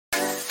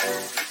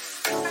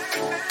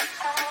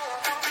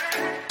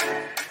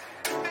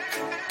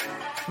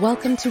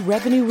Welcome to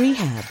Revenue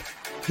Rehab,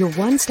 your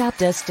one-stop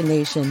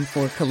destination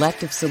for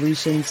collective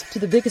solutions to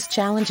the biggest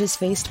challenges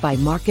faced by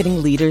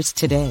marketing leaders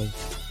today.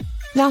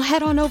 Now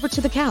head on over to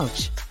the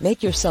couch,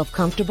 make yourself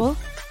comfortable,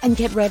 and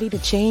get ready to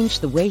change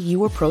the way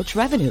you approach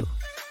revenue.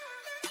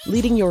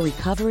 Leading your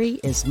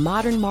recovery is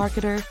modern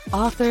marketer,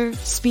 author,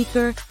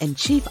 speaker, and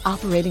chief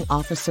operating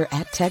officer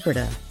at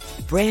Tegrita,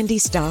 Brandy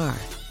Starr.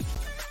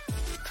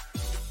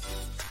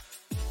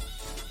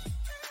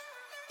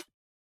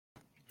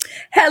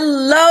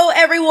 Hello,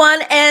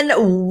 everyone,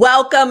 and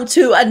welcome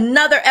to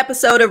another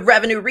episode of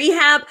Revenue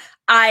Rehab.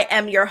 I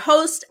am your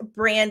host,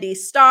 Brandy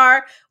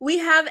Starr. We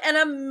have an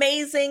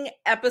amazing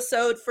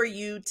episode for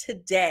you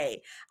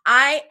today.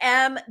 I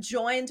am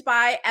joined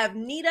by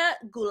Avneeta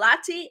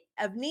Gulati.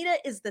 Avneeta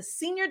is the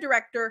Senior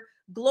Director,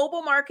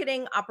 Global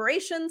Marketing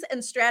Operations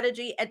and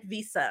Strategy at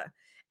Visa.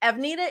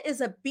 Avneeta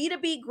is a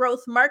B2B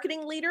growth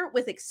marketing leader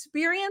with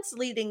experience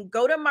leading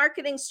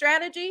go-to-marketing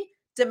strategy,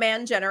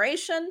 demand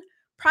generation,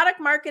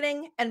 product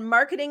marketing, and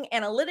marketing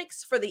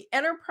analytics for the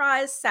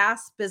enterprise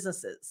SaaS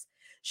businesses.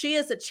 She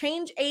is a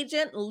change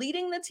agent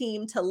leading the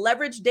team to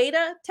leverage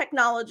data,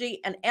 technology,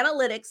 and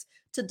analytics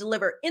to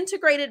deliver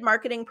integrated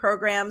marketing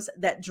programs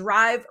that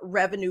drive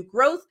revenue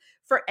growth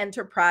for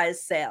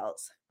enterprise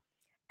sales.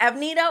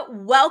 Avneeta,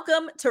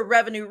 welcome to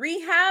Revenue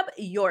Rehab.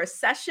 Your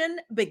session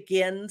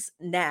begins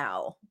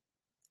now.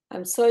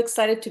 I'm so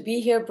excited to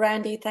be here,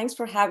 Brandy. Thanks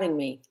for having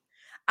me.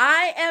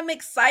 I am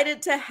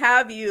excited to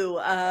have you.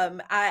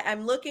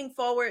 I'm looking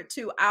forward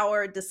to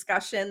our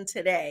discussion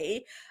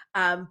today.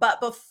 But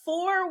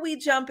before we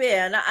jump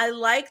in, I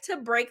like to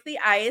break the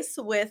ice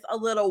with a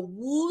little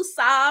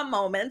woo-saw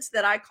moment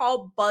that I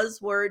call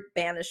buzzword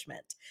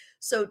banishment.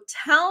 So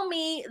tell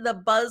me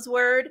the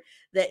buzzword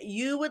that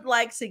you would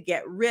like to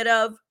get rid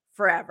of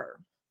forever.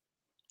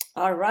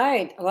 All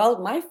right. Well,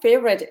 my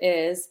favorite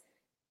is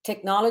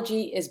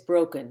technology is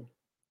broken.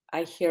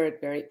 I hear it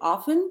very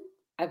often.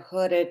 I've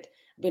heard it,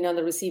 been on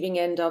the receiving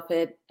end of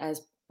it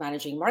as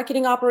managing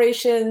marketing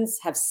operations,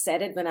 have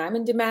said it when I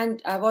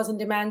was in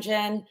demand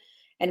gen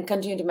and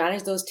continue to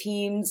manage those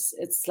teams.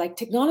 It's like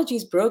technology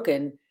is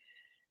broken.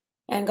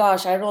 And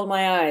gosh, I roll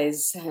my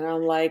eyes and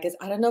I'm like,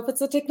 I don't know if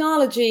it's a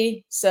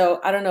technology. So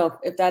I don't know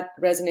if that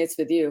resonates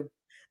with you.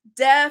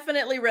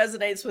 Definitely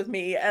resonates with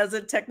me as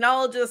a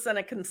technologist and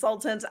a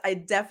consultant. I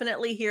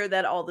definitely hear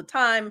that all the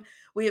time.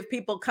 We have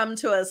people come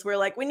to us. We're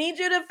like, we need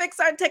you to fix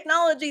our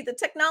technology. The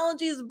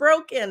technology is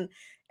broken.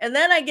 And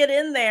then I get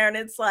in there and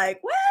it's like,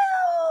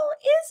 well,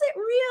 is it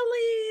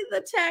really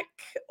the tech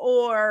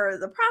or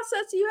the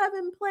process you have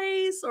in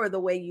place or the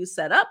way you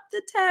set up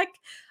the tech?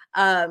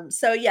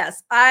 So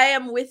yes, I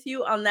am with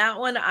you on that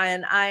one.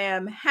 And I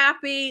am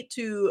happy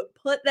to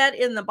put that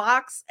in the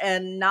box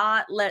and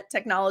not let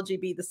technology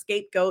be the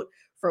scapegoat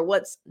for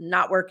what's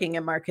not working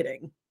in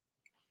marketing.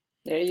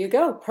 There you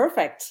go.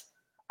 Perfect.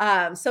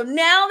 So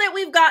now that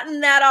we've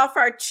gotten that off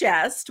our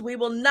chest, we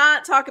will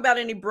not talk about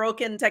any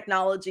broken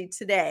technology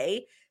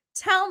today.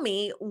 Tell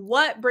me,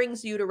 what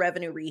brings you to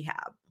Revenue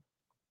Rehab?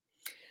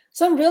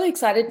 So I'm really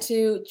excited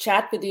to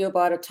chat with you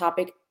about a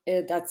topic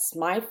that's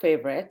my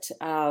favorite,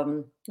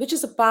 which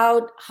is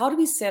about how do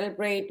we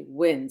celebrate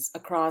wins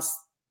across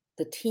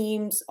the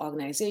teams,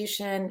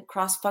 organization,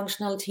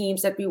 cross-functional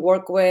teams that we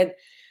work with.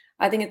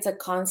 I think it's a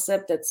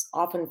concept that's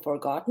often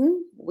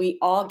forgotten. We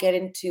all get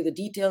into the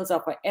details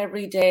of our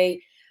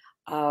everyday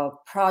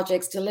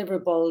projects,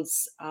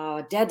 deliverables,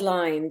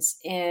 deadlines.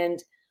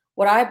 And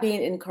what I've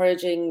been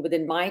encouraging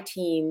within my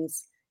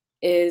teams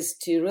is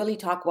to really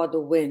talk about the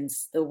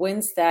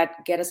wins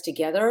that get us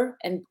together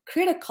and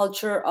create a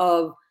culture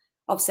of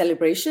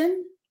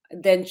celebration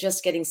than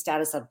just getting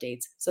status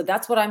updates. So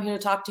that's what I'm here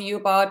to talk to you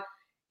about.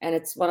 And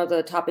it's one of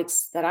the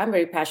topics that I'm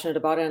very passionate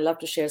about, and I'd love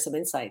to share some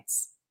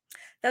insights.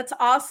 That's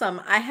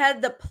awesome. I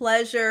had the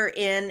pleasure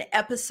in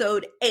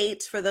episode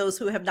 8, for those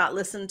who have not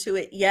listened to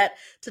it yet,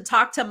 to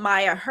talk to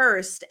Maya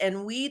Hurst.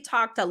 And we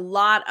talked a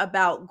lot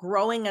about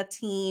growing a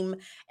team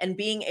and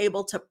being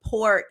able to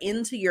pour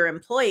into your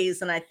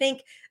employees. And I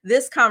think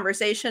this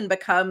conversation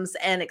becomes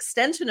an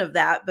extension of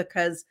that,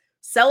 because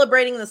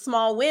celebrating the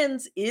small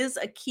wins is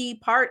a key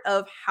part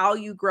of how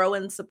you grow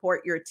and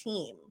support your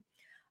team.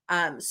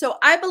 So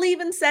I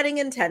believe in setting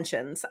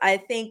intentions. I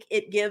think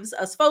it gives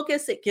us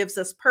focus, it gives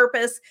us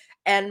purpose,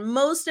 and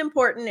most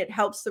important, it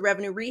helps the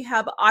Revenue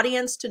Rehab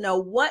audience to know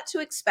what to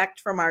expect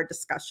from our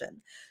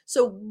discussion.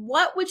 So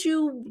what would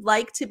you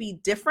like to be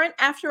different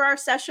after our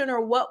session,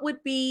 or what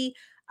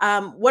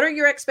are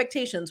your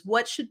expectations?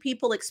 What should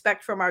people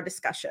expect from our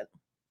discussion?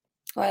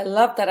 Well, I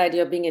love that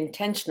idea of being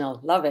intentional.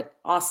 Love it.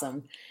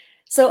 Awesome.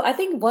 So I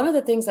think one of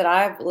the things that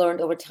I've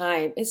learned over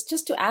time is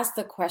just to ask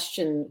the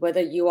question,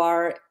 whether you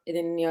are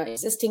in your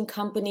existing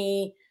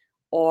company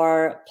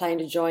or planning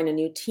to join a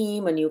new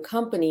team, a new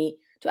company,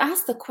 to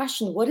ask the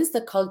question, what is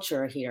the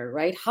culture here,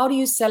 right? How do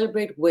you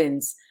celebrate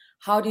wins?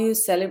 How do you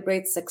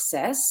celebrate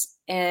success?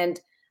 And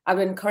I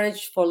would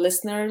encourage for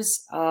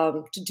listeners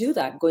to do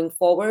that going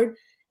forward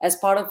as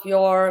part of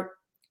your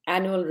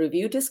annual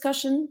review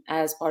discussion,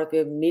 as part of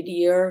your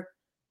mid-year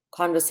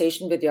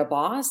conversation with your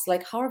boss,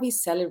 like, how are we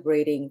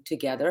celebrating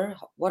together?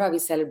 What are we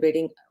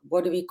celebrating?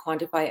 What do we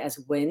quantify as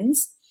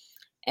wins?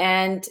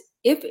 And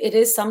if it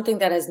is something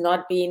that has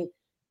not been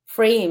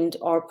framed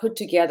or put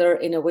together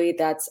in a way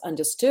that's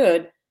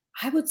understood,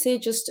 I would say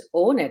just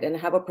own it and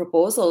have a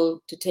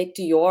proposal to take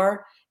to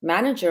your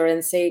manager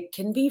and say,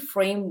 can we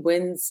frame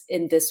wins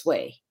in this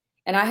way?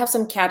 And I have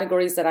some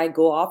categories that I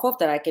go off of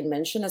that I can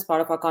mention as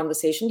part of our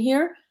conversation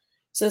here.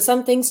 So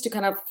some things to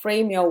kind of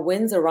frame your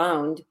wins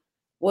around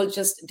will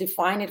just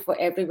define it for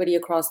everybody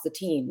across the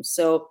team.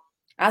 So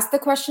ask the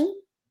question,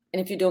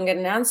 and if you don't get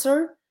an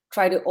answer,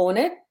 try to own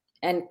it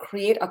and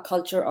create a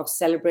culture of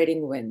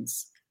celebrating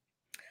wins.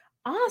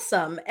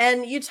 Awesome.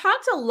 And you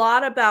talked a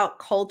lot about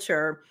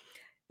culture.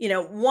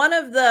 One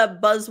of the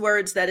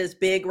buzzwords that is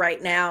big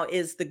right now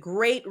is the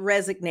great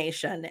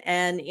resignation.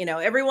 And,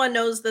 everyone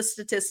knows the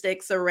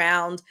statistics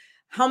around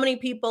how many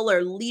people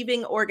are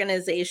leaving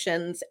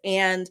organizations.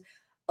 And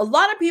a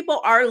lot of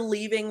people are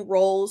leaving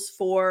roles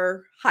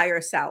for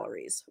higher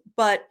salaries.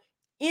 But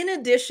in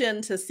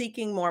addition to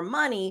seeking more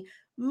money,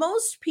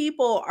 most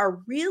people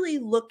are really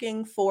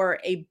looking for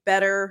a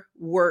better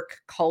work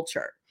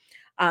culture.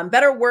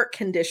 Better work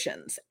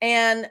conditions.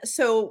 And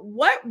so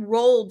what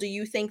role do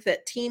you think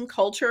that team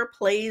culture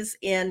plays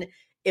in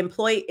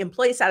employee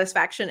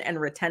satisfaction and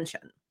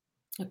retention?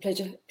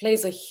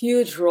 Plays a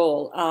huge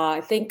role.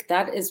 I think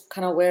that is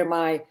kind of where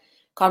my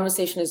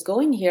conversation is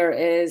going here,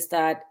 is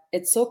that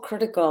it's so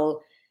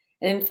critical.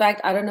 And in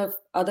fact, I don't know if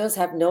others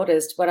have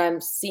noticed, but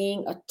I'm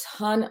seeing a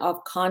ton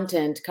of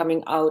content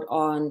coming out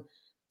on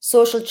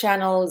social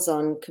channels,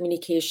 on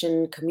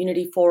communication,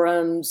 community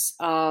forums,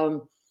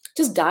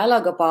 just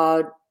dialogue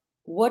about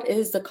what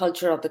is the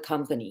culture of the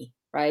company,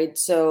 right?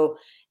 So,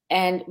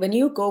 and when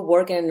you go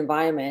work in an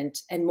environment,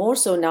 and more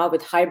so now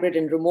with hybrid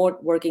and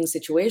remote working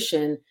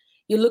situation,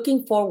 you're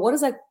looking for what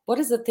is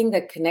the thing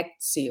that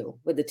connects you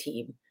with the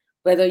team,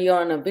 whether you're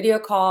on a video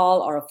call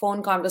or a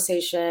phone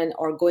conversation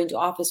or going to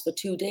office for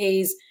 2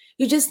 days.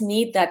 You just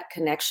need that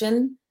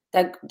connection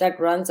that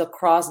runs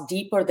across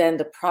deeper than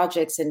the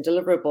projects and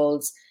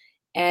deliverables.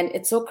 And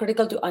it's so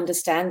critical to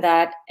understand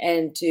that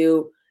and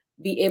to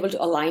be able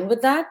to align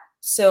with that.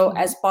 So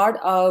as part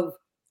of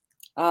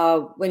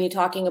when you're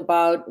talking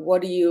about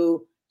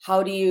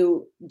how do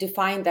you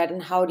define that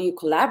and how do you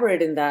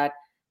collaborate in that,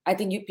 I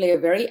think you play a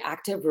very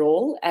active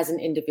role as an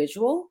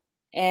individual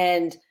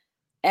and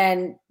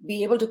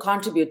be able to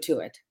contribute to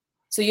it.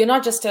 So you're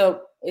not just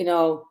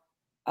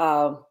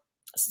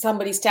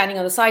somebody standing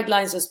on the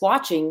sidelines just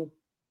watching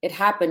it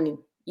happen.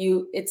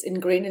 It's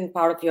ingrained in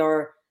part of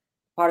your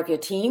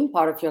team,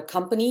 part of your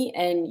company,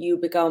 and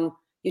you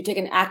take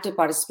an active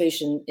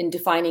participation in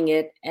defining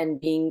it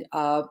and being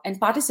and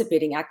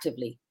participating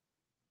actively.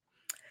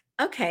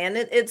 Okay, and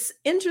it's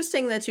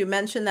interesting that you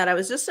mentioned that. I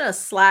was just in a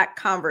Slack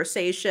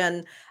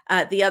conversation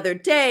the other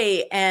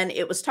day, and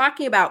it was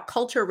talking about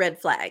culture red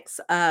flags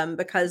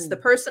because the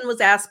person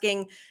was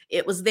asking,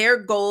 it was their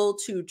goal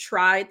to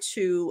try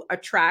to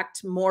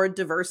attract more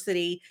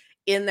diversity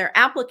in their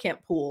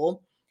applicant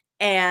pool.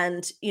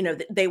 And,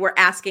 they were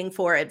asking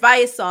for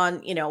advice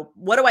on,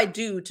 what do I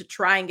do to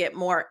try and get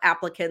more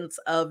applicants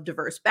of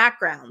diverse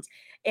backgrounds?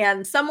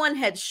 And someone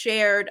had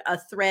shared a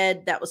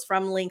thread that was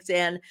from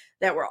LinkedIn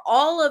that were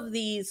all of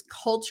these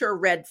culture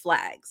red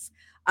flags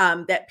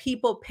that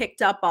people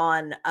picked up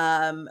on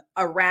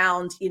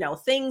around,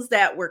 things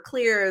that were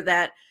clear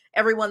that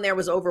everyone there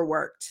was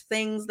overworked,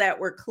 things that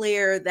were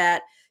clear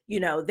that,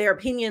 their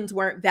opinions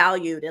weren't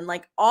valued. And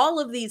like all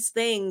of these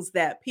things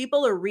that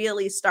people are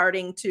really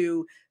starting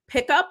to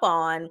pick up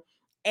on.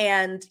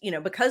 And,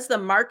 because the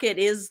market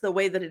is the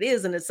way that it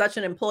is, and it's such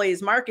an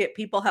employee's market,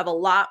 people have a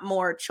lot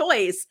more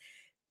choice.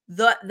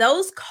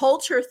 Those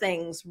culture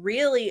things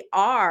really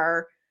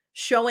are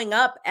showing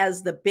up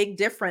as the big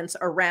difference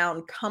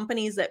around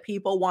companies that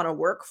people want to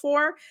work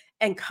for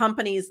and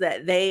companies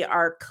that they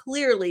are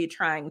clearly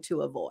trying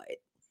to avoid.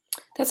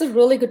 That's a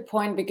really good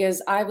point,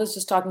 because I was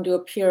just talking to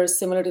a peer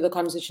similar to the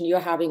conversation you're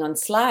having on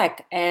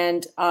Slack.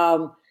 And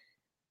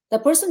the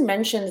person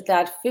mentioned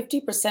that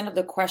 50% of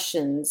the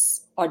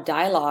questions or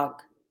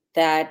dialogue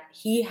that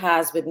he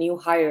has with new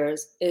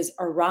hires is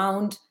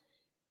around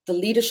the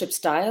leadership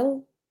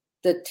style,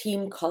 the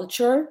team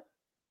culture.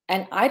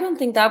 And I don't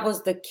think that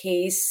was the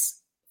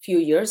case a few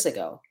years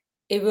ago.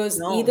 It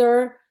was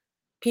either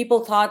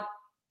people thought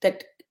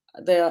that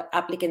the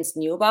applicants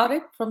knew about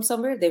it from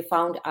somewhere, they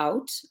found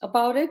out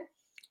about it.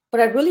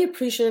 But I really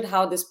appreciated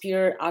how this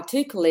peer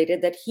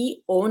articulated that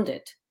he owned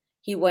it.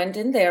 He went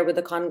in there with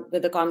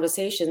the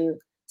conversation,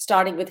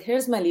 starting with,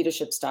 here's my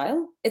leadership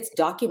style. It's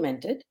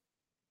documented.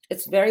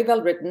 It's very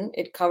well written.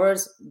 It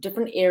covers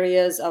different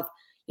areas of,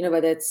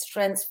 whether it's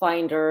Strengths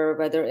Finder,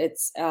 whether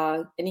it's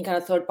any kind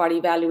of third-party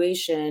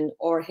evaluation,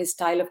 or his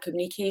style of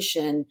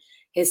communication,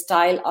 his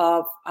style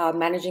of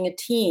managing a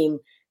team,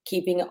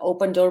 keeping an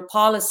open door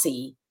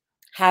policy,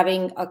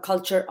 having a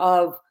culture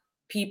of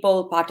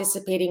people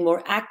participating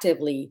more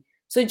actively.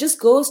 So it just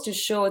goes to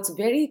show it's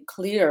very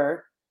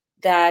clear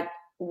that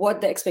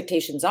what the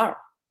expectations are.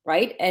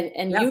 right?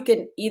 And Yeah. you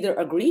can either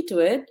agree to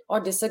it or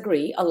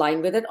disagree,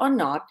 align with it or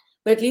not,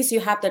 but at least you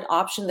have that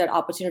option, that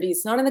opportunity.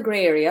 It's not in the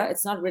gray area.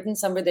 It's not written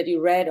somewhere that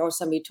you read or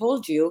somebody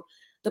told you.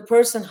 The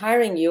person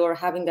hiring you or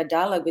having that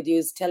dialogue with you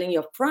is telling you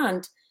up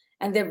front,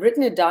 and they've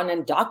written it down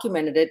and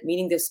documented it,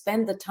 meaning they've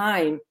spent the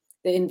time,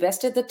 they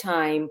invested the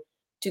time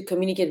to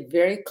communicate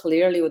very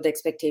clearly what the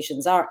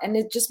expectations are. And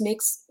it just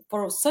makes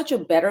for such a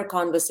better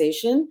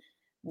conversation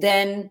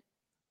than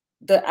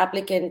the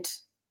applicant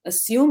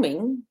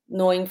assuming,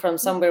 knowing from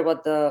somewhere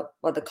what the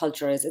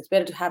culture is. It's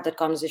better to have that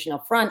conversation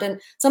up front.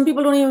 And some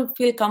people don't even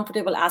feel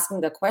comfortable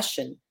asking the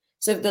question.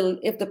 So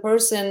if the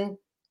person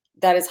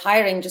that is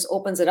hiring just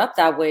opens it up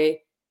that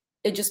way,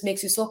 it just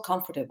makes you so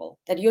comfortable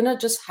that you're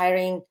not just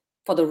hiring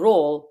for the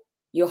role,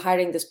 you're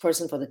hiring this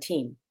person for the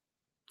team.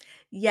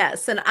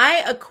 Yes. And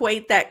I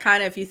equate that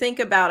kind of, if you think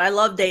about, I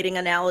love dating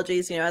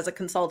analogies, as a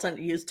consultant,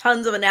 I use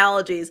tons of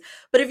analogies.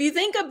 But if you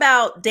think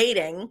about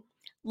dating,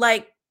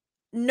 like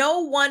no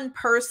one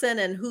person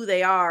and who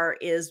they are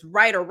is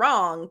right or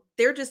wrong.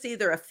 They're just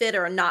either a fit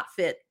or a not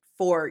fit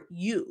for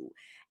you.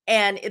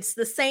 And it's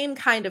the same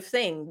kind of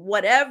thing.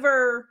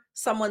 Whatever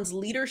someone's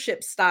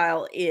leadership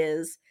style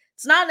is,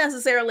 it's not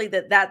necessarily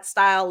that that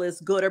style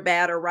is good or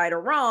bad or right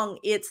or wrong.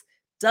 It's,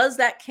 does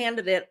that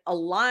candidate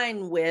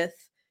align with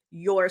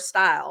your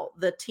style,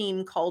 the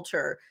team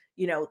culture,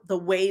 the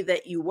way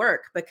that you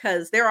work?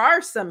 Because there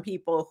are some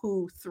people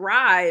who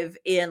thrive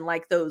in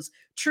like those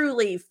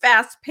truly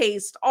fast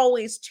paced,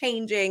 always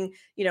changing,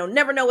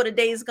 never know what a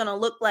day is going to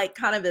look like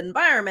kind of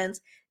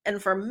environments.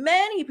 And for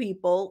many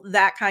people,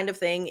 that kind of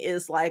thing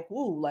is like,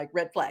 woo, like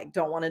red flag,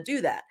 don't want to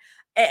do that.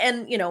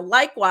 And,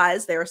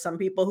 likewise, there are some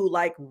people who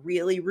like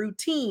really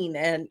routine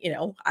and,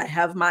 I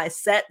have my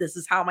set. This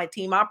is how my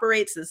team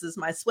operates. This is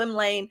my swim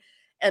lane.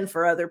 And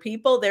for other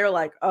people, they're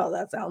like, oh,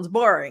 that sounds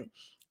boring.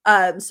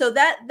 So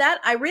that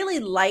I really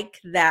like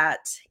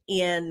that,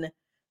 in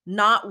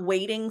not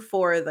waiting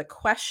for the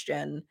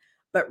question,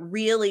 but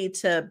really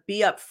to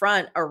be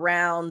upfront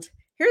around,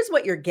 here's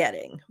what you're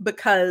getting,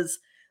 because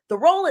the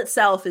role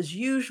itself is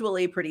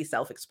usually pretty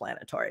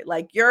self-explanatory.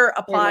 Like you're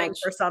applying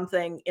for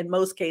something in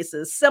most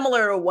cases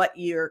similar to what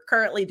you're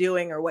currently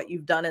doing or what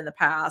you've done in the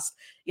past,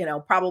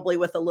 probably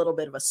with a little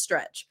bit of a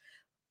stretch.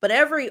 But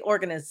every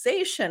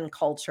organization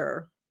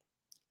culture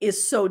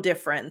is so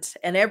different,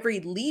 and every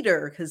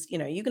leader, because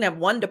you can have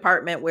one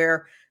department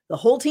where the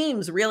whole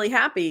team's really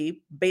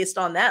happy based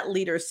on that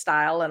leader's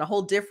style, and a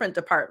whole different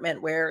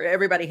department where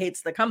everybody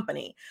hates the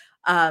company.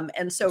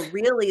 And so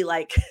really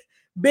like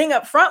being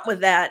upfront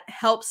with that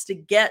helps to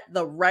get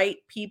the right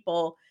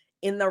people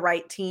in the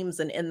right teams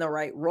and in the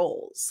right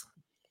roles.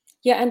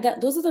 Yeah, and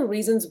those are the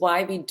reasons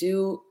why we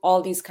do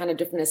all these kind of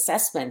different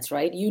assessments,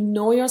 right? You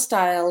know your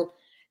style,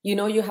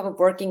 you have a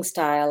working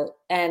style,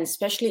 and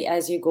especially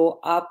as you go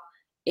up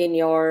in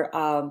your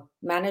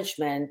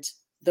management,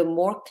 the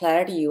more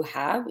clarity you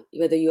have,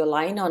 whether you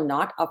align or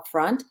not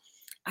upfront.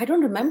 I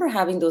don't remember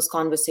having those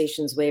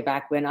conversations way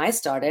back when I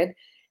started.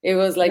 It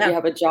was like you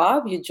have a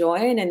job, you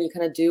join, and you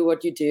kind of do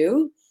what you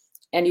do,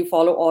 and you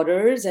follow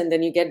orders, and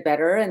then you get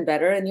better and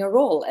better in your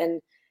role.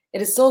 And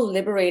it is so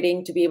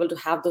liberating to be able to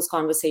have those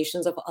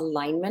conversations of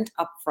alignment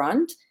up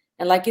front.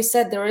 And like you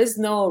said, there is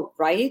no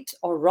right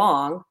or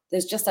wrong.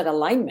 There's just that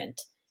alignment.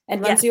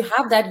 And once you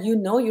have that,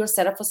 you're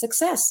set up for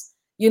success.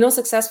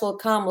 Success will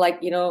come,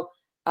 like,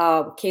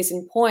 case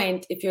in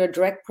point, if you're a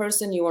direct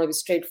person, you want to be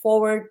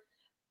straightforward,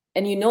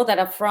 and you know that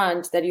up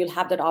front that you'll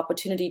have that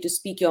opportunity to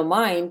speak your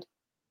mind.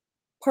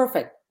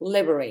 Perfect.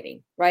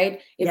 Liberating,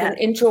 right? If you're an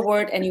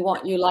introvert and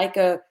you like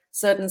a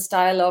certain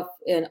style of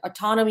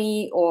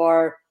autonomy,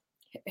 or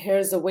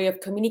here's a way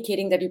of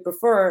communicating that you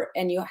prefer,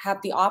 and you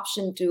have the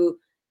option to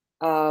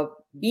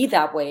be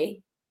that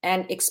way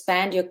and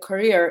expand your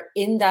career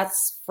in that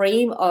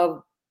frame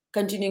of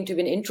continuing to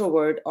be an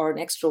introvert or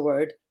an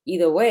extrovert,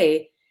 either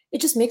way,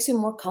 it just makes you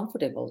more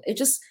comfortable. It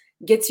just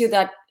gets you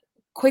that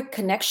quick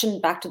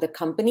connection back to the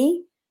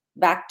company,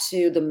 back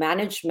to the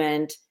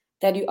management,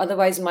 that you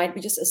otherwise might be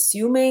just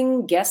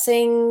assuming,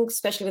 guessing,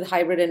 especially with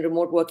hybrid and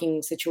remote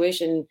working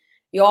situation.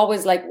 You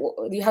always like,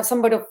 you have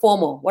some bit of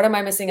FOMO. What am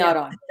I missing out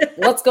on?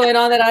 What's going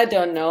on that I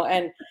don't know?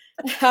 And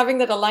having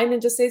that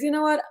alignment just says, you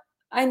know what?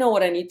 I know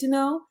what I need to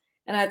know.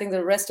 And I think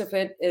the rest of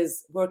it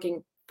is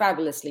working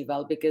fabulously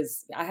well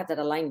because I have that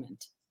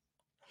alignment.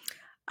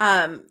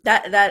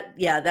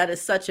 That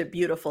is such a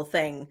beautiful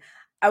thing.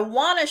 I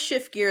want to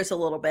shift gears a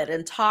little bit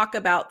and talk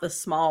about the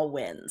small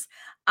wins.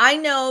 I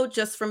know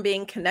just from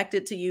being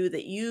connected to you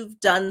that you've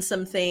done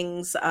some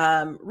things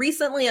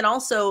recently and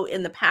also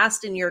in the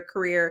past in your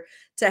career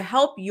to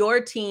help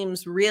your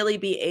teams really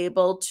be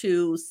able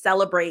to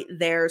celebrate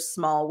their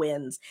small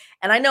wins.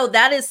 And I know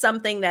that is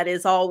something that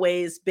is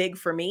always big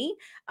for me,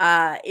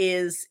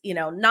 is,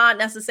 not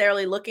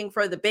necessarily looking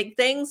for the big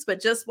things,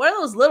 but just what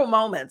are those little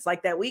moments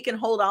like that we can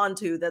hold on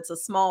to that's a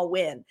small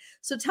win.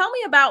 So tell me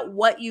about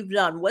what you've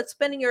done. What's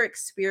been your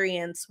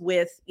experience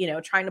with,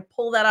 trying to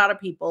pull that out of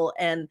people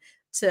and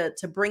to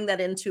bring that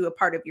into a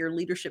part of your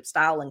leadership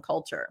style and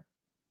culture?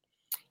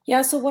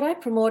 Yeah, so what I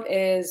promote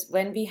is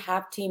when we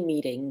have team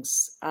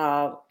meetings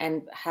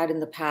and had in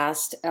the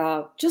past,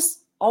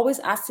 just always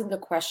asking the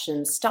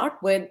question, start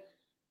with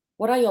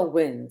what are your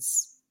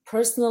wins?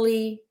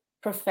 Personally,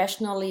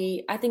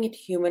 professionally, I think it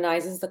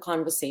humanizes the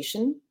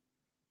conversation.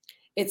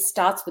 It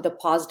starts with a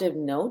positive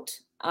note.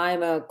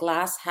 I'm a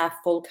glass half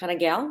full kind of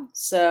gal.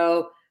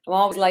 So I'm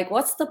always like,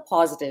 what's the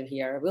positive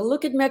here? We'll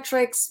look at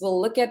metrics, we'll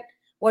look at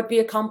what we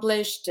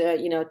accomplished,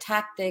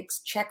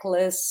 tactics,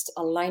 checklist,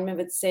 alignment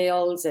with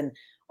sales, and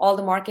all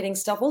the marketing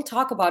stuff. We'll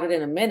talk about it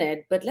in a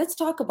minute, but let's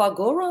talk about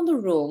go around the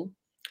room.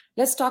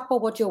 Let's talk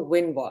about what your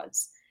win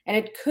was. And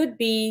it could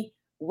be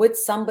with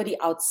somebody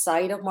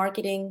outside of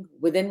marketing,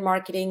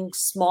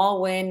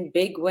 small win,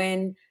 big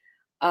win.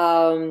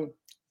 Um,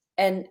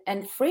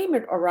 and frame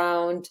it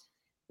around,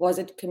 was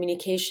it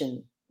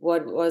communication,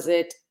 what was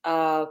it,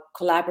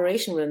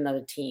 collaboration with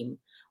another team,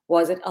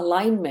 was it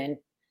alignment,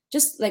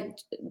 just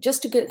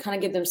to kind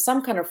of give them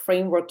some kind of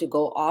framework to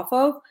go off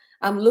of.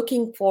 I'm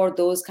looking for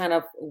those kind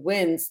of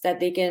wins that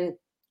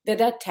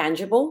that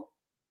tangible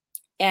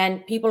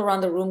and people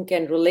around the room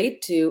can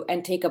relate to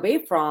and take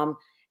away from,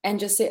 and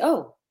just say,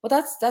 oh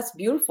well, that's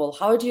beautiful.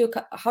 How did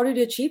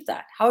you achieve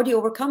that? How do you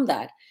overcome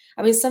that?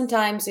 I mean,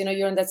 sometimes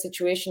you're in that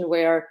situation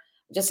where,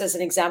 just as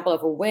an example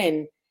of a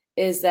win,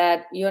 is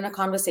that you're in a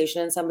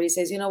conversation and somebody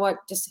says, you know what,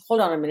 just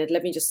hold on a minute,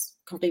 let me just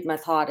complete my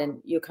thought.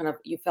 And you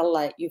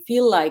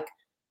feel like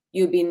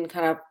you've been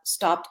kind of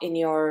stopped in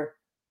your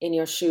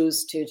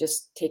shoes to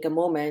just take a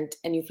moment,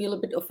 and you feel a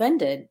bit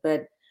offended.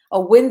 But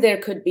a win there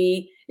could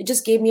be, it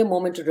just gave me a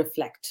moment to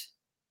reflect,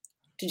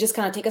 to just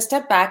kind of take a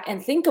step back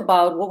and think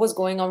about what was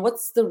going on.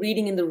 What's the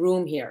reading in the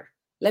room here?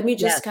 Let me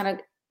Yes. just kind of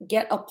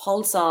get a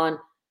pulse on.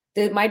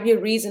 There might be a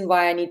reason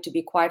why I need to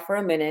be quiet for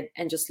a minute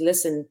and just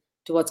listen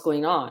to what's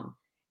going on.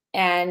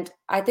 And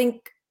I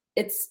think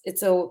it's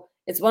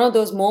one of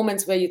those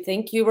moments where you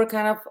think you were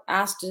kind of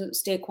asked to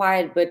stay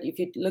quiet, but if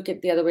you look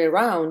at the other way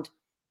around,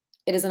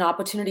 it is an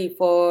opportunity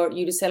for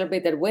you to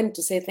celebrate that win,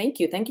 to say thank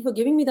you for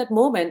giving me that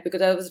moment,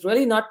 because I was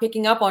really not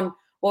picking up on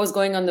what was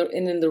going on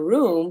in the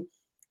room,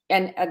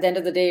 and at the end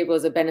of the day it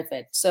was a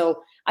benefit.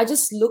 So I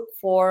just look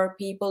for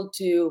people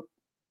to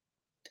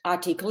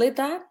articulate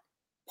that,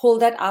 pull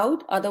that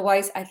out.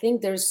 Otherwise, I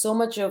think there's so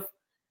much of,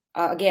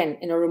 again,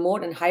 in a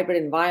remote and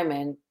hybrid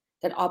environment,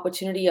 that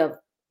opportunity of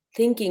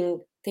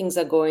thinking things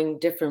are going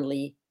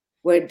differently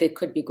where they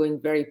could be going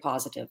very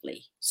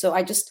positively. So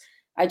I just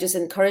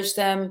encourage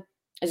them.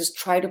 I just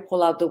try to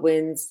pull out the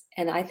wins,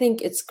 and I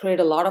think it's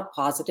created a lot of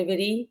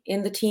positivity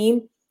in the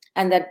team,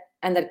 and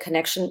that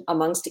connection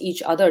amongst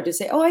each other, to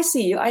say, oh, I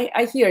see you,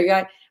 I hear you,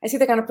 I see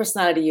the kind of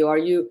personality you are.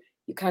 You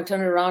kind of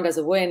turn it around as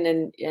a win,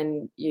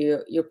 and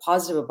you're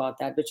positive about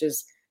that, which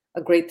is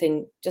a great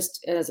thing,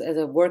 just as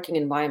a working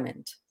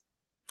environment.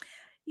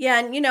 Yeah,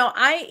 and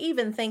I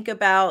even think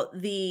about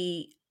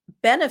the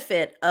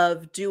benefit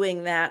of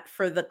doing that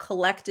for the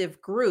collective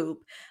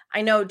group.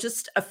 I know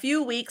just a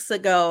few weeks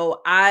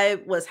ago, I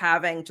was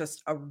having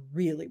just a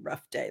really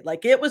rough day.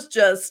 Like, it was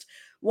just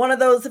one of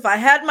those, if I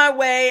had my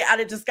way, I'd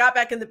have just got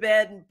back in the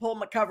bed and pulled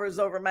my covers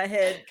over my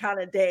head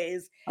kind of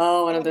days.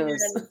 Oh, one of those.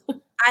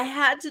 And I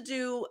had to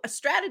do a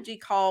strategy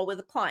call with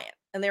a client,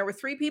 and there were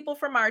 3 people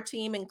from our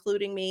team,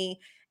 including me,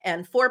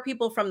 and 4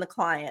 people from the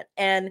client.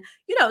 And,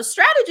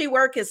 strategy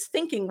work is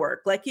thinking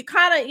work. Like, you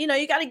kind of,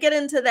 you got to get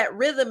into that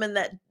rhythm and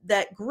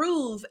that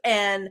groove.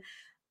 And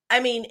I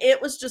mean,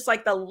 it was just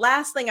like the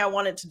last thing I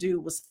wanted to do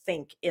was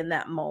think in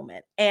that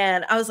moment.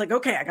 And I was like,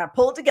 okay, I got to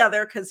pull it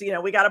together because,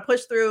 we got to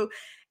push through.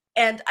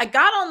 And I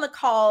got on the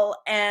call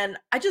and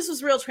I just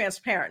was real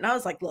transparent. And I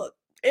was like, look,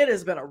 it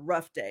has been a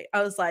rough day.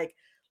 I was like,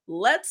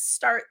 let's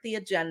start the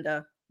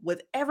agenda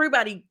with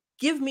everybody.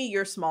 Give me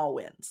your small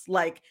wins.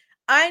 Like,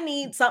 I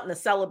need something to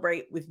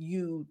celebrate with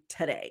you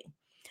today.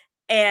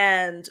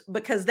 And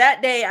because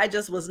that day I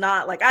just was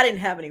not like, I didn't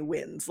have any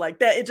wins like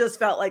that. It just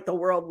felt like the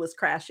world was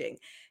crashing.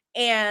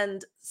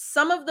 And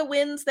some of the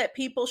wins that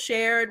people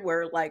shared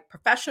were like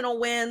professional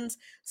wins.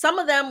 Some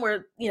of them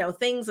were,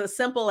 things as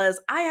simple as,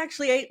 I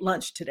actually ate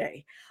lunch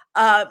today.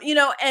 And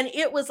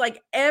it was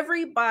like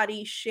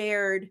everybody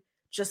shared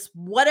just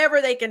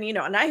whatever they can,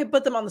 and I had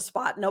put them on the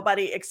spot.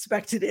 Nobody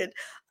expected it.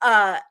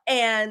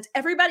 And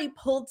everybody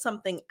pulled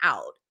something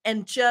out,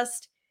 and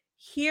just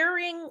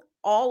hearing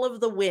all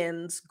of the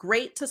wins,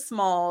 great to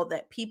small,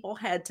 that people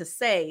had to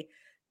say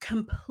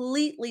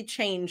completely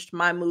changed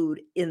my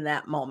mood in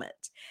that moment.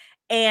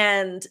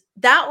 And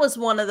that was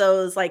one of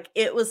those, like,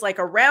 it was like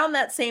around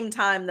that same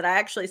time that I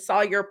actually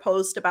saw your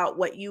post about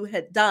what you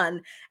had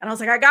done. And I was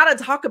like, I got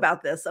to talk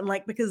about this. I'm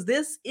like, because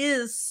this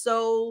is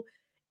so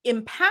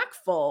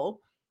impactful,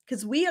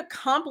 because we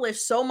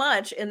accomplished so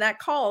much in that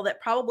call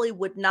that probably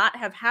would not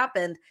have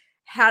happened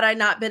had I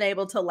not been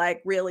able to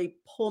like really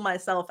pull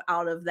myself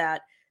out of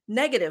that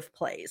negative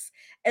place.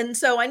 And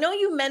so I know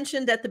you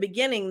mentioned at the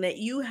beginning that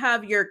you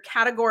have your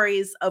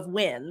categories of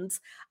wins.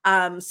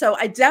 So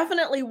I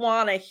definitely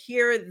want to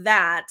hear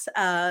that,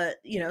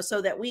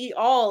 so that we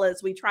all,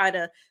 as we try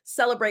to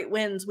celebrate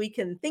wins, we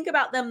can think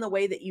about them the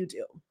way that you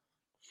do.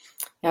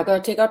 I've got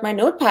to take out my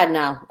notepad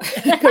now.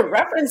 I could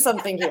reference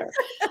something here.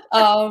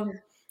 Um,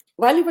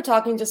 while you were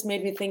talking, just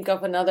made me think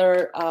of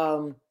another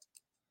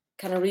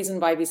kind of reason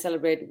why we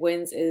celebrate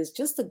wins is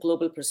just the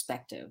global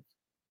perspective,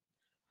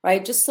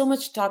 right? Just so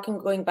much talking,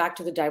 going back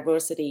to the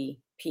diversity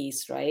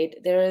piece, right?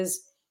 There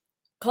is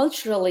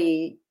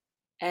culturally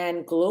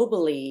and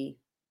globally,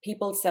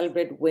 people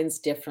celebrate wins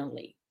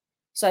differently.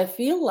 So I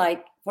feel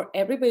like for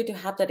everybody to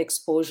have that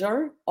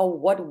exposure of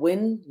what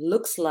win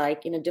looks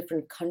like in a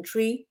different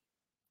country,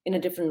 in a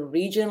different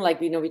region, like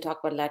we talk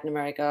about Latin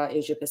America,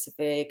 Asia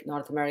Pacific,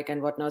 North America,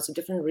 and whatnot. So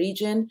different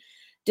region,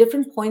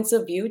 different points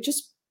of view,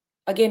 just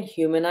again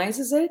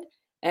humanizes it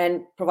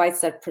and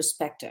provides that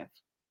perspective.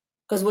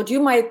 Because what you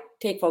might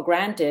take for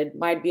granted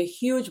might be a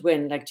huge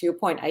win. Like to your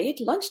point, I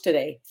ate lunch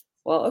today.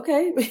 Well,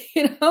 okay,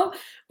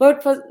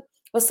 but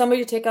for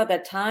somebody to take out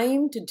that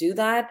time to do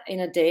that in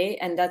a day,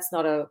 and that's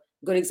not a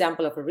good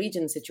example of a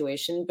region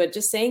situation, but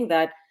just saying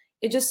that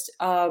it just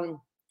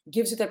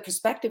gives you that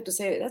perspective to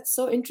say that's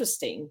so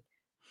interesting.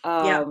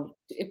 Yeah.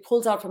 It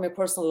pulls out from my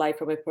personal life,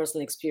 from my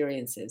personal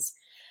experiences.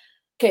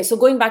 Okay, so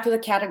going back to the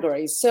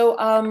categories. So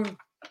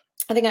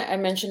I think I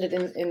mentioned it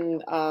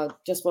in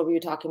just what we were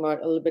talking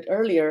about a little bit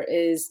earlier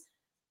is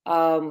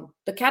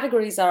the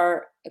categories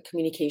are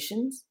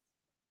communications.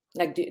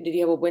 Like, did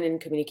you have a win in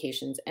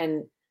communications?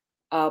 And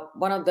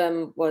one of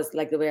them was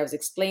like the way I was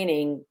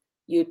explaining,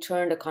 you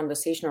turned a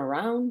conversation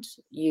around,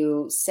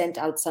 you sent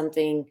out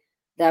something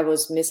that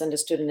was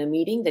misunderstood in a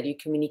meeting, that you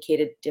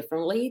communicated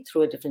differently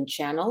through a different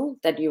channel,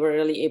 that you were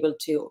really able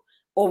to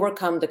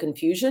overcome the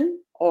confusion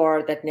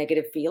or that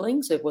negative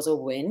feeling. So it was a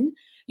win.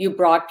 You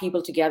brought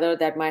people together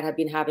that might have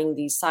been having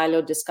these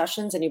siloed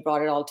discussions and you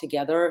brought it all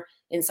together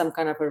in some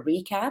kind of a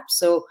recap.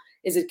 So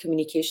is it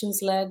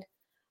communications led?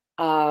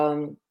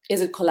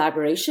 Is it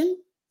collaboration,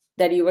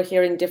 that you were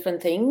hearing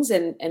different things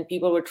and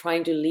people were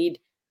trying to lead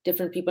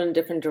different people in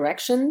different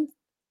directions?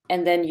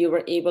 And then you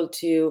were able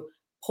to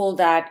pull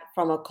that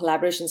from a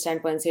collaboration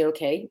standpoint and say,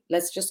 okay,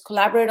 let's just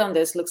collaborate on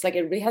this. Looks like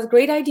everybody has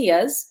great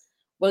ideas.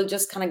 We'll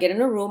just kind of get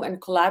in a room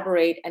and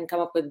collaborate and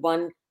come up with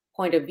one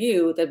point of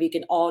view that we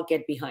can all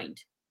get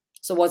behind.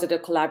 So was it a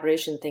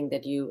collaboration thing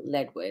that you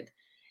led with?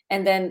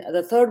 And then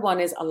the third one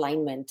is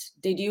alignment.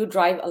 Did you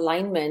drive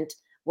alignment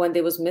when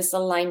there was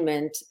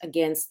misalignment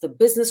against the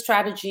business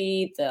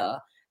strategy, the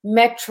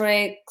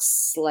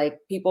metrics, like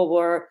people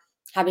were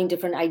having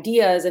different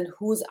ideas and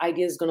whose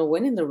idea is going to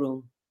win in the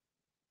room,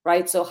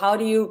 right? So how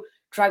do you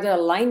drive that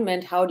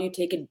alignment? How do you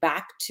take it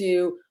back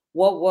to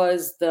what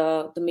was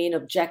the main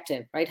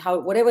objective, right?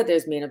 Whatever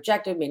there's main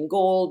objective, main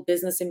goal,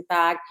 business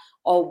impact,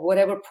 or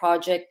whatever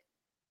project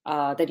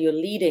that you're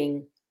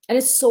leading. And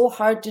it's so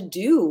hard to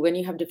do when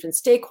you have different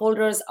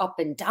stakeholders up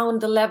and down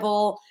the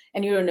level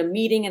and you're in a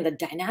meeting and the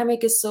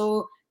dynamic is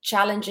so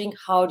challenging.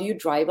 How do you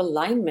drive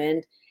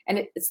alignment?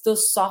 And it's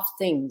those soft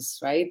things,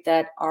 right,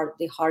 that are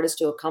the hardest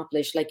to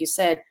accomplish. Like you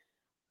said,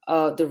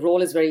 the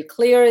role is very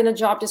clear in a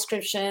job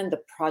description.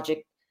 The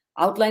project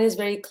outline is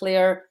very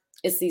clear.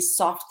 It's these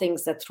soft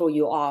things that throw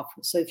you off.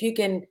 So if you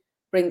can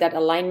bring that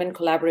alignment,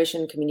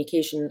 collaboration,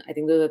 communication, I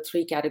think those are the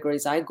three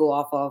categories I go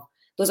off of.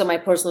 Those are my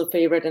personal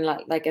favorite. And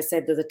like I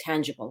said, they're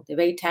tangible. They're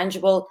very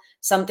tangible,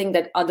 something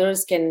that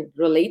others can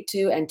relate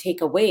to and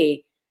take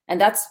away. And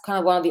that's kind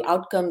of one of the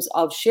outcomes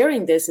of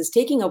sharing this, is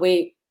taking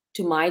away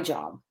to my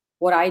job,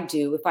 what I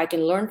do. If I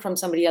can learn from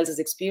somebody else's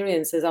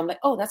experiences, I'm like,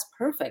 oh, that's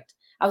perfect.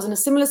 I was in a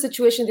similar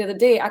situation the other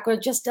day. I could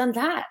have just done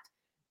that.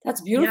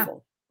 That's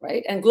beautiful,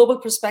 right? And global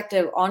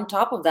perspective on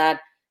top of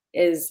that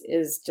is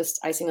just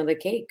icing on the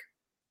cake.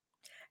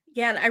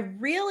 Yeah, and I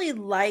really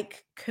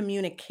like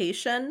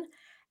communication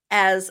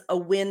as a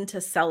win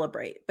to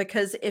celebrate,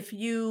 because if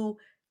you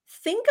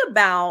think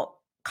about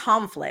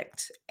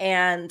conflict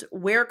and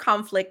where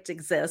conflict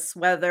exists,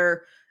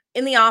 whether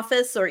in the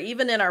office or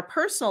even in our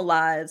personal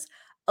lives,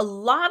 a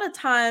lot of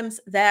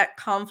times that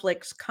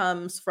conflict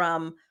comes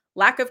from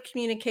lack of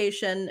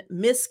communication,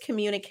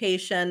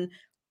 miscommunication,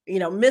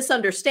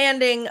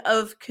 misunderstanding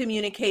of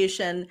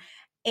communication.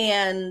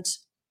 And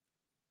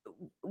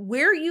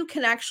where you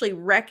can actually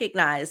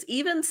recognize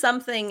even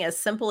something as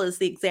simple as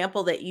the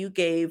example that you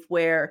gave,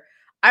 where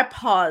I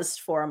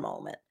paused for a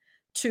moment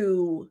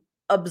to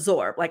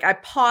absorb, like I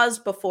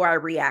paused before I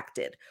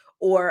reacted,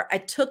 or I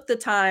took the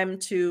time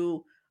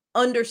to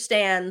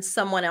understand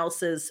someone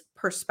else's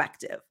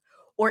perspective,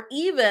 or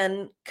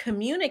even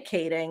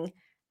communicating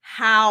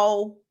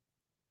how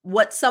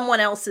what someone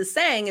else is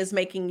saying is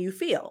making you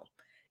feel,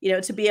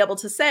 to be able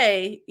to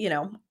say,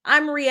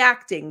 I'm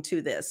reacting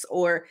to this,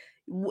 or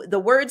the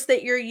words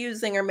that you're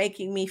using are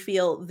making me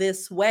feel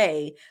this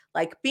way.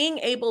 Like, being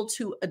able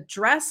to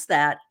address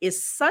that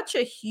is such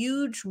a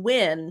huge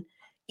win,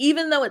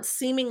 even though it's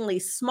seemingly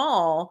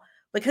small,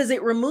 because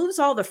it removes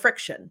all the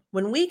friction.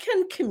 When we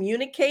can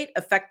communicate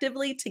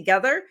effectively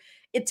together,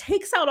 it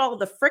takes out all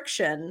the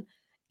friction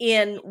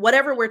in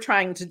whatever we're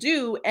trying to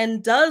do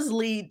and does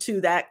lead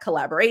to that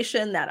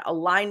collaboration, that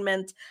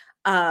alignment.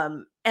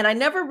 And I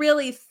never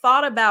really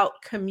thought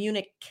about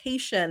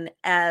communication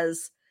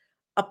as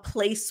a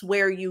place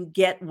where you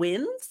get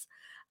wins.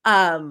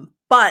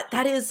 but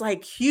that is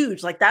like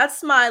huge. Like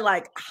that's my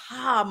like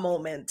aha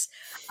moment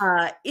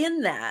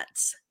in that.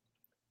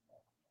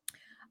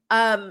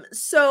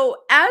 So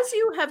as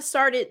you have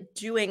started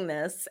doing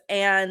this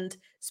and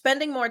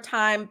spending more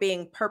time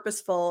being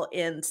purposeful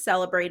in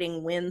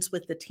celebrating wins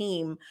with the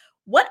team,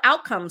 what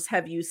outcomes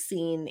have you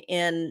seen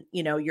in,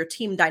 your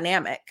team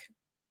dynamic?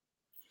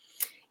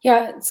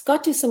 Yeah, it's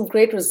got to some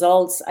great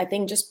results. I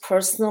think just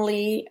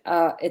personally,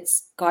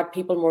 it's got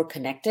people more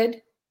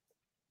connected.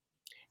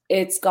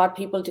 It's got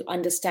people to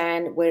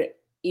understand where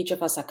each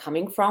of us are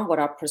coming from, what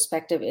our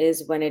perspective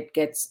is when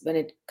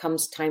it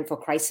comes time for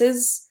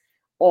crisis,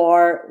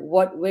 or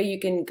where you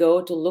can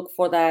go to look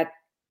for that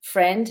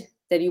friend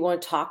that you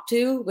want to talk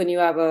to when you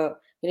have a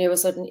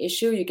certain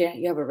issue.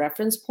 You have a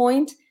reference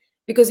point,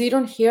 because you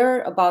don't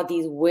hear about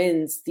these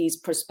wins, these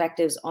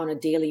perspectives on a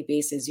daily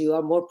basis. You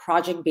are more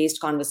project based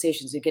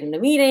conversations. You get in a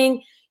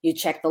meeting, you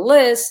check the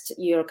list,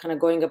 you're kind of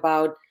going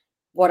about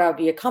what have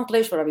we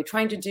accomplished, what are we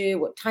trying to do,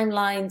 what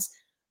timelines,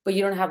 but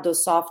you don't have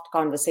those soft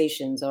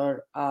conversations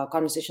or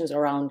conversations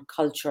around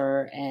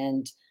culture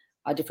and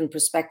different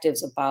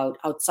perspectives about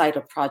outside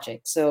of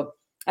projects. So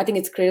I think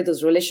it's created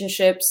those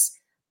relationships,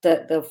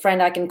 the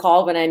friend I can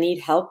call when I need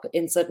help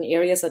in certain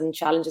areas, certain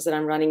challenges that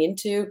I'm running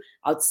into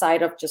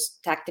outside of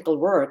just tactical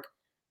work.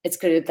 It's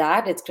created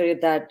that,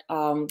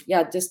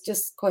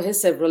 just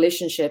cohesive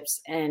relationships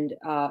and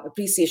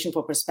appreciation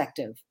for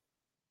perspective.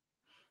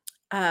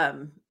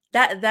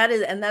 That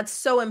is, and that's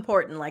so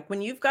important. Like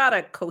when you've got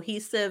a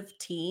cohesive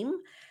team,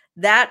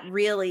 that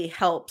really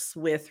helps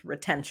with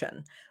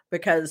retention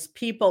because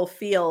people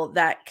feel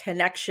that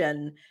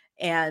connection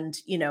and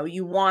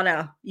you want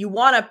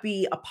to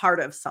be a part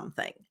of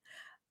something.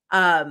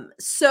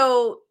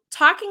 So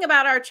talking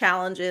about our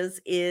challenges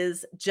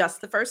is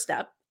just the first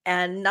step,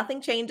 and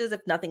nothing changes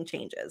if nothing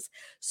changes.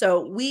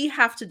 So we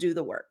have to do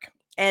the work.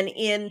 And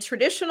in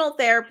traditional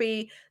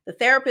therapy, the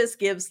therapist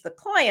gives the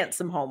client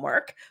some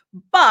homework.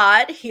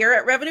 But here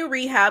at Revenue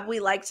Rehab, we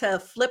like to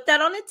flip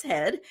that on its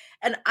head.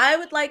 And I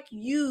would like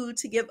you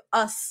to give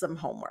us some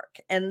homework.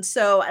 And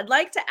so I'd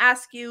like to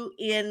ask you,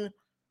 in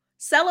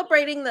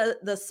celebrating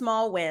the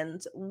small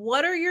wins,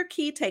 what are your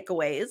key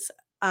takeaways?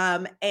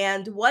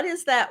 And what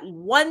is that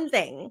one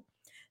thing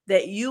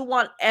that you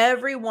want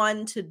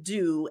everyone to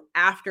do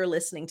after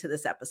listening to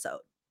this episode?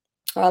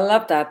 I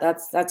love that.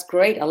 That's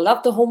great. I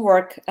love the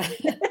homework.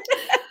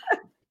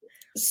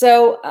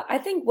 So I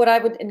think what I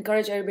would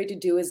encourage everybody to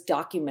do is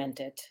document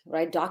it,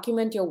 right?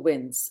 Document your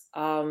wins,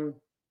 whether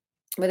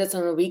it's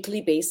on a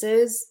weekly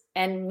basis,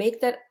 and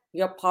make that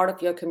your part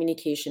of your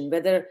communication.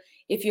 Whether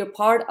if you're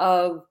part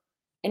of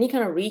any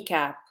kind of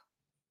recap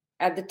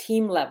at the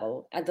team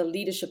level, at the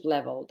leadership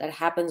level, that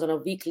happens on a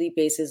weekly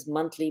basis,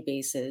 monthly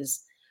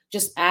basis,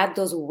 just add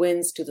those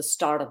wins to the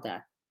start of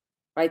that,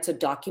 right? So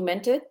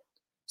document it,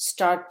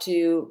 start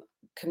to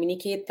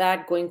communicate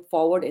that going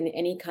forward in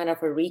any kind of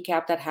a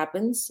recap that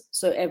happens,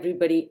 so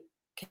everybody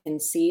can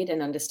see it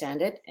and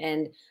understand it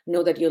and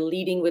know that you're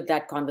leading with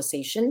that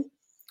conversation,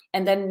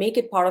 and then make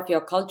it part of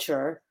your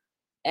culture.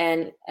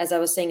 And as I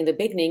was saying in the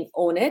beginning,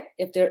 own it.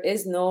 If there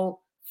is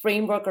no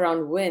framework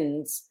around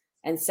wins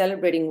and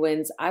celebrating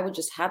wins, I would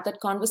just have that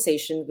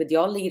conversation with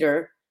your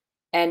leader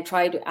and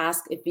try to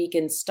ask if we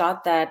can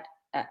start that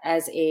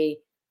as a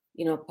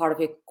part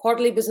of a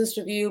quarterly business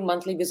review,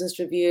 monthly business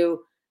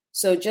review.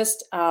 So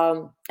just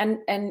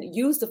and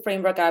use the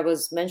framework I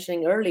was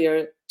mentioning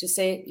earlier to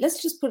say,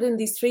 let's just put in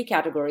these three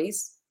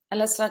categories and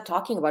let's start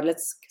talking about it.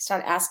 Let's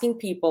start asking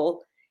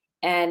people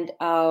and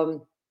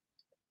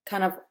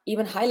kind of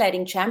even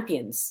highlighting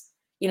champions.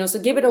 So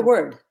give it a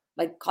word,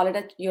 like call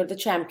it you're the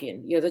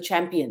champion, you're the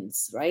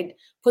champions, right?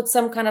 Put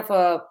some kind of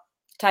a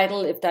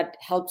title if that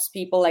helps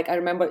people. Like I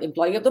remember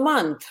Employee of the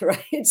Month,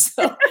 right?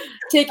 So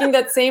taking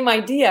that same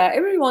idea,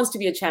 everybody wants to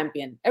be a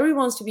champion.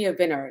 Everyone wants to be a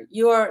winner.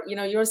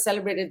 You're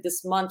celebrated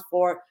this month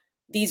for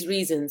these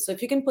reasons. So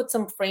if you can put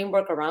some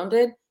framework around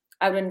it,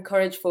 I would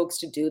encourage folks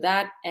to do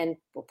that and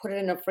put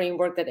it in a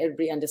framework that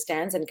everybody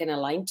understands and can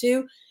align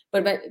to.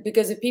 But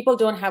because if people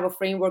don't have a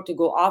framework to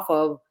go off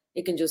of,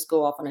 it can just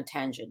go off on a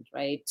tangent,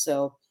 right?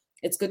 So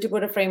it's good to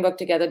put a framework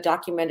together,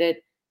 document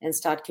it, and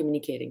start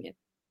communicating it.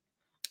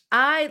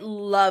 I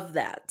love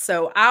that.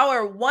 So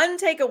our one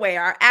takeaway,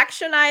 our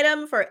action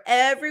item for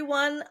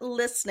everyone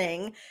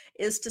listening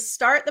is to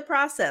start the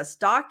process.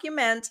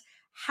 Document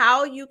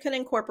how you can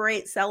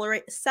incorporate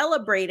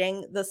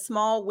celebrating the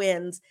small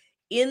wins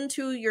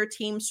into your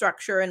team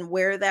structure and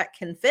where that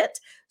can fit,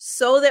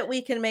 so that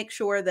we can make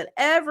sure that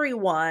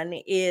everyone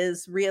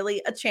is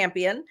really a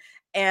champion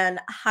and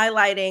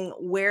highlighting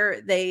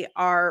where they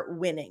are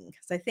winning.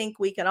 Because I think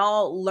we can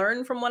all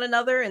learn from one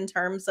another in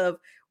terms of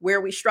where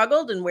we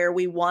struggled and where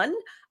we won.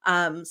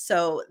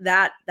 So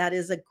that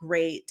is a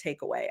great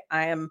takeaway.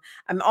 I'm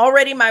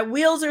already, my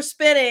wheels are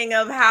spinning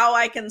of how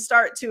I can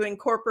start to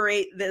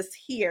incorporate this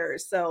here.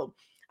 So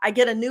I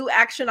get a new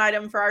action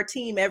item for our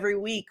team every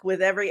week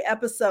with every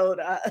episode.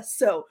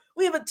 So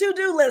we have a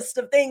to-do list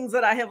of things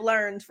that I have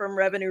learned from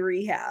Revenue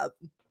Rehab.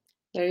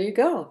 There you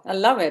go. I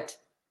love it.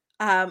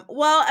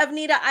 Well,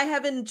 Avneeta, I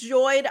have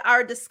enjoyed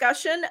our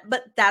discussion,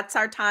 but that's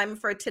our time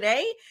for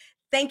today.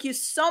 Thank you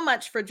so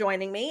much for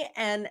joining me.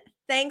 And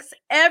thanks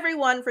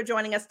everyone for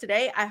joining us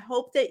today. I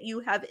hope that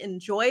you have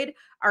enjoyed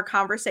our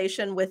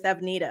conversation with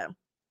Avneeta.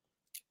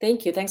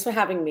 Thank you. Thanks for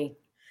having me.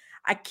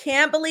 I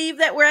can't believe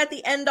that we're at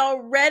the end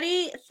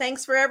already.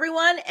 Thanks for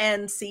everyone,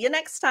 and see you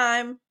next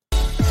time.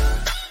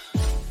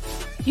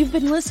 You've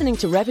been listening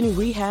to Revenue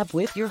Rehab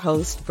with your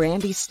host,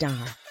 Brandy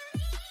Starr.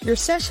 Your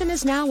session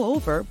is now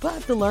over,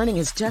 but the learning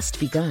has just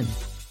begun.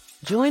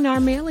 Join our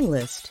mailing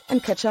list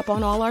and catch up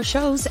on all our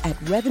shows at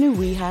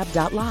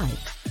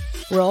revenuerehab.live.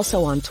 We're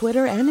also on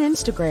Twitter and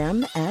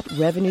Instagram at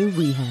Revenue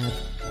Rehab.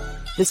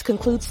 This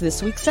concludes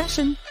this week's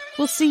session.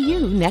 We'll see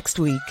you next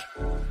week.